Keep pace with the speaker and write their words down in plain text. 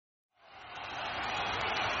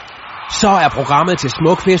Så er programmet til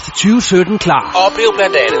Smukfest 2017 klar. Oplev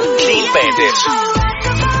blandt andet Clean Bandit,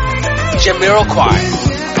 Jamiroquai,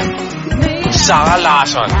 Sarah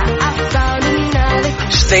Larsson,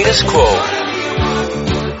 Status Quo,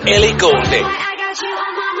 Ellie Goulding,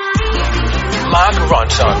 Mark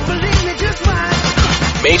Ronson,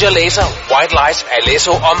 Major Lazer, White Lies,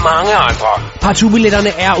 Alesso og mange andre. Partout-billetterne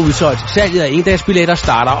er udsolgt. Salget af endagsbilletter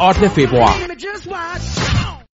starter 8. februar.